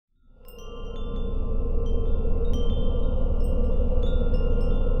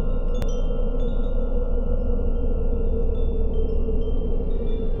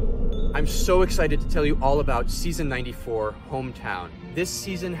so excited to tell you all about Season 94, Hometown. This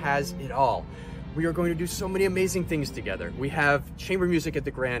season has it all. We are going to do so many amazing things together. We have chamber music at the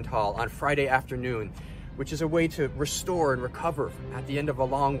Grand Hall on Friday afternoon, which is a way to restore and recover at the end of a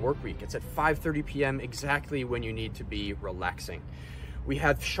long work week. It's at 5:30 p.m. exactly when you need to be relaxing. We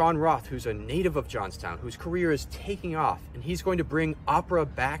have Sean Roth, who's a native of Johnstown, whose career is taking off, and he's going to bring opera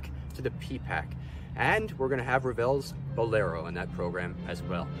back to the PPAC. And we're going to have Ravel's Bolero in that program as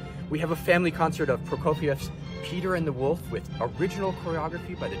well. We have a family concert of Prokofiev's Peter and the Wolf with original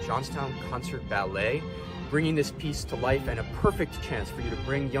choreography by the Johnstown Concert Ballet, bringing this piece to life, and a perfect chance for you to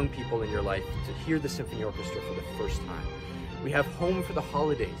bring young people in your life to hear the symphony orchestra for the first time. We have Home for the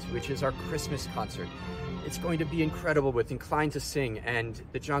Holidays, which is our Christmas concert. It's going to be incredible with Inclined to Sing and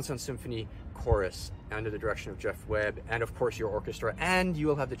the Johnstown Symphony Chorus under the direction of Jeff Webb, and of course your orchestra, and you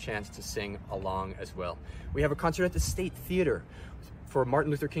will have the chance to sing along as well. We have a concert at the State Theater for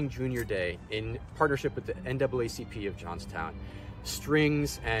Martin Luther King Jr. Day in partnership with the NAACP of Johnstown.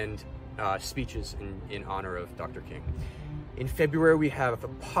 Strings and speeches in honor of Dr. King. In February, we have a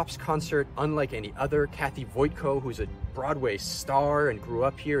Pops concert unlike any other. Kathy Voitko, who's a Broadway star and grew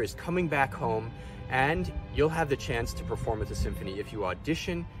up here, is coming back home, and you'll have the chance to perform with the symphony. If you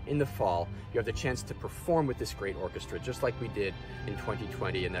audition in the fall, you have the chance to perform with this great orchestra, just like we did in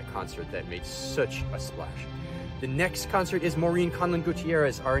 2020 in that concert that made such a splash. The next concert is Maureen Conlon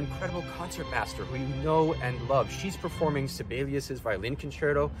Gutierrez, our incredible concertmaster who you know and love. She's performing Sibelius's Violin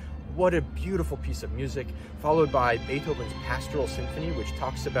Concerto. What a beautiful piece of music, followed by Beethoven's Pastoral Symphony, which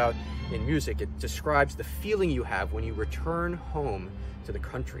talks about, in music, it describes the feeling you have when you return home to the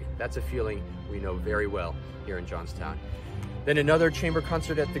country. That's a feeling we know very well here in Johnstown. Then another chamber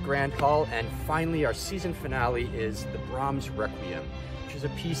concert at the Grand Hall, and finally our season finale is the Brahms Requiem, which is a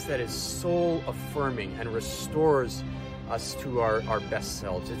piece that is soul-affirming and restores us to our best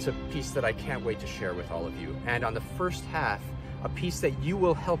selves. It's a piece that I can't wait to share with all of you. And on the first half, a piece that you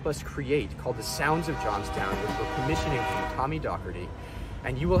will help us create called The Sounds of Johnstown, which we're commissioning from Tommy Doherty.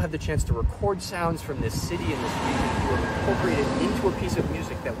 And you will have the chance to record sounds from this city and this region. We will incorporate it into a piece of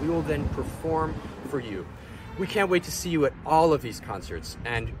music that we will then perform for you. We can't wait to see you at all of these concerts,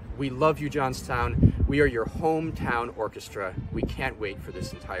 and we love you, Johnstown. We are your hometown orchestra. We can't wait for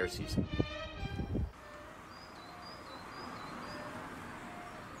this entire season.